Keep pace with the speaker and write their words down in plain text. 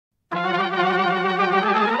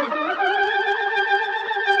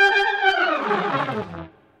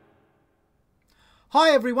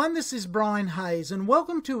Hi everyone, this is Brian Hayes and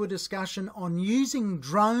welcome to a discussion on using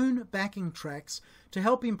drone backing tracks to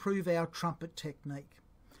help improve our trumpet technique.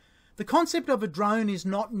 The concept of a drone is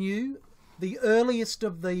not new. The earliest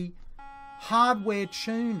of the hardware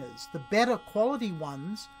tuners, the better quality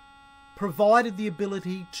ones, provided the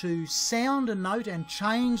ability to sound a note and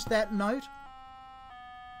change that note,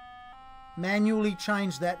 manually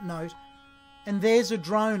change that note, and there's a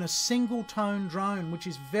drone, a single tone drone, which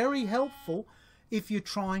is very helpful if you're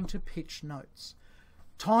trying to pitch notes.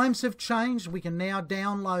 Times have changed. We can now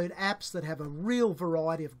download apps that have a real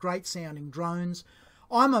variety of great sounding drones.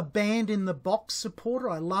 I'm a band-in-the-box supporter.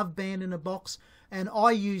 I love band-in-a-box, and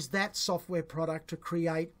I use that software product to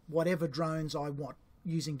create whatever drones I want,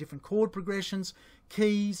 using different chord progressions,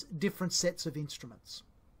 keys, different sets of instruments.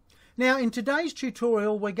 Now, in today's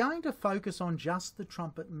tutorial, we're going to focus on just the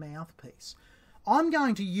trumpet mouthpiece. I'm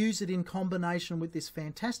going to use it in combination with this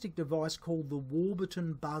fantastic device called the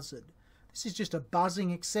Warburton Buzzard. This is just a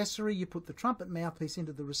buzzing accessory. You put the trumpet mouthpiece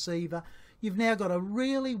into the receiver. You've now got a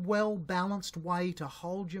really well-balanced way to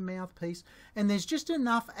hold your mouthpiece, and there's just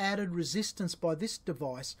enough added resistance by this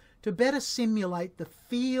device to better simulate the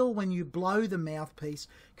feel when you blow the mouthpiece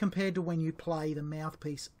compared to when you play the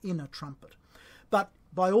mouthpiece in a trumpet. But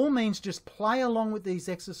by all means, just play along with these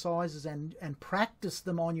exercises and practice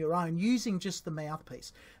them on your own using just the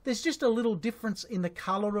mouthpiece. There's just a little difference in the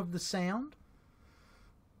colour of the sound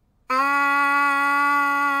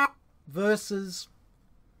versus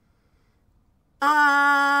the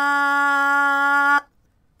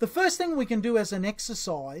first thing we can do as an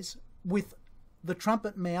exercise with the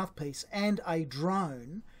trumpet mouthpiece and a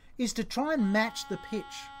drone is to try and match the pitch.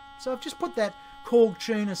 So I've just put that Korg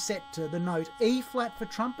tuner set to the note E flat for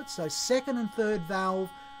trumpet, so second and third valve,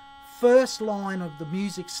 first line of the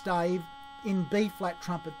music stave in B flat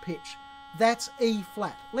trumpet pitch. That's E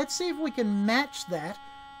flat. Let's see if we can match that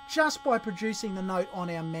just by producing the note on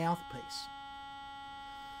our mouthpiece.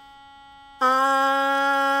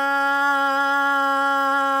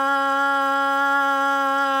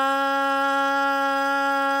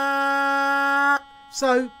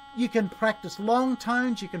 So you can practice long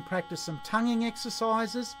tones, you can practice some tonguing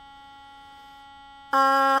exercises.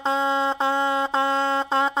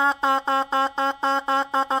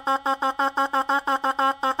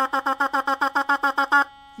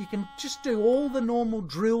 You can just do all the normal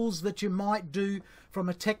drills that you might do from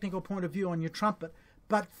a technical point of view on your trumpet,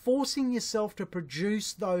 but forcing yourself to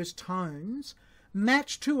produce those tones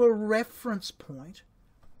match to a reference point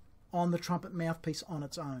on the trumpet mouthpiece on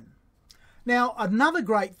its own. Now, another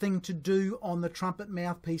great thing to do on the trumpet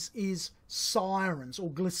mouthpiece is sirens or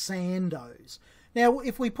glissandos. Now,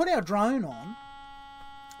 if we put our drone on,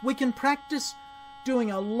 we can practice doing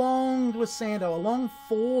a long glissando, a long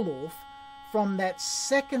fall off from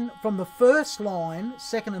the first line,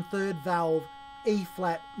 second and third valve E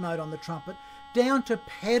flat note on the trumpet, down to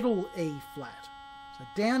pedal E flat. So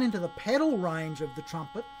down into the pedal range of the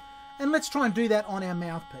trumpet, and let's try and do that on our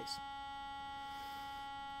mouthpiece.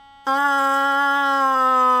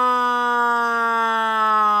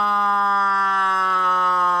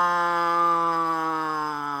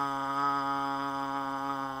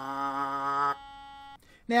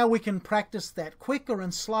 Now we can practice that quicker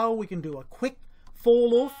and slower. We can do a quick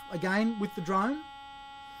fall off again with the drone.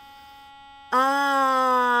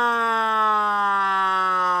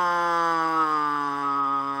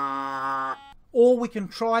 Or we can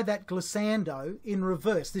try that glissando in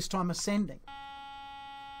reverse, this time ascending.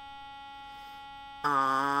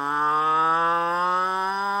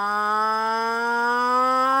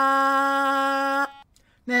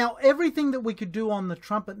 Now, everything that we could do on the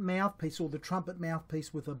trumpet mouthpiece or the trumpet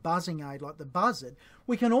mouthpiece with a buzzing aid like the buzzard,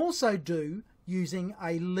 we can also do using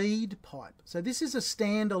a lead pipe. So this is a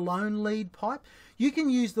standalone lead pipe. You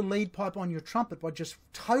can use the lead pipe on your trumpet by just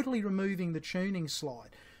totally removing the tuning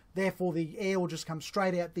slide. Therefore, the air will just come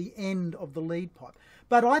straight out the end of the lead pipe.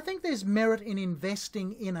 But I think there's merit in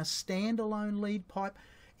investing in a standalone lead pipe.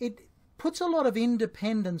 It puts a lot of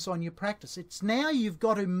independence on your practice. It's now you've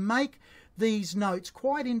got to make these notes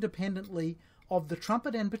quite independently of the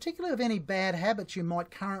trumpet, and particularly of any bad habits you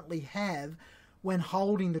might currently have when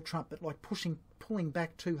holding the trumpet, like pulling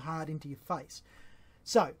back too hard into your face.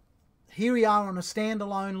 So here we are on a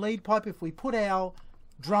standalone lead pipe. If we put our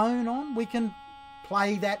drone on, we can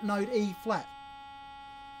play that note E flat.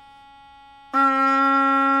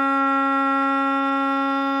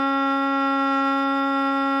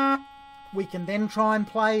 We can then try and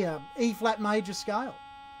play a E flat major scale.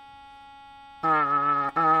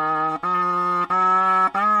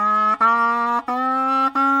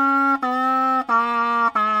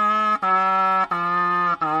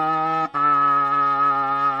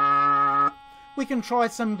 we can try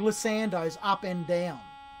some glissandos up and down.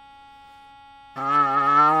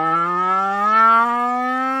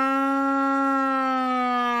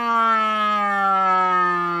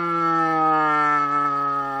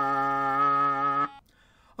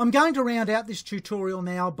 I'm going to round out this tutorial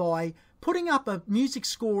now by putting up a music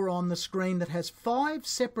score on the screen that has 5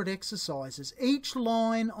 separate exercises. Each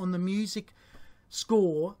line on the music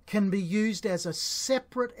score can be used as a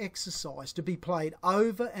separate exercise to be played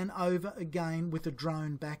over and over again with a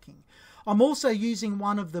drone backing. I'm also using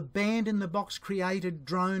one of the Band in the Box created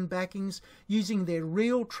drone backings, using their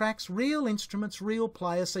real tracks, real instruments, real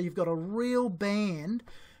players, so you've got a real band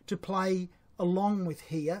to play along with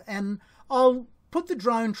here. And I'll put the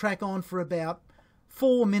drone track on for about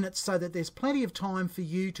 4 minutes so that there's plenty of time for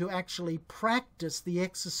you to actually practice the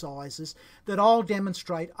exercises that I'll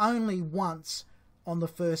demonstrate only once on the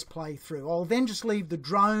first playthrough. I'll then just leave the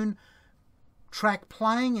drone track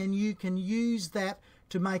playing and you can use that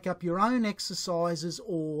to make up your own exercises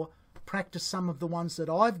or practice some of the ones that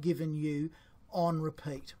I've given you on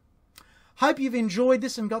repeat. Hope you've enjoyed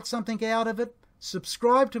this and got something out of it.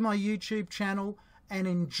 Subscribe to my YouTube channel and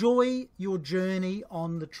enjoy your journey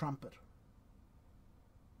on the trumpet.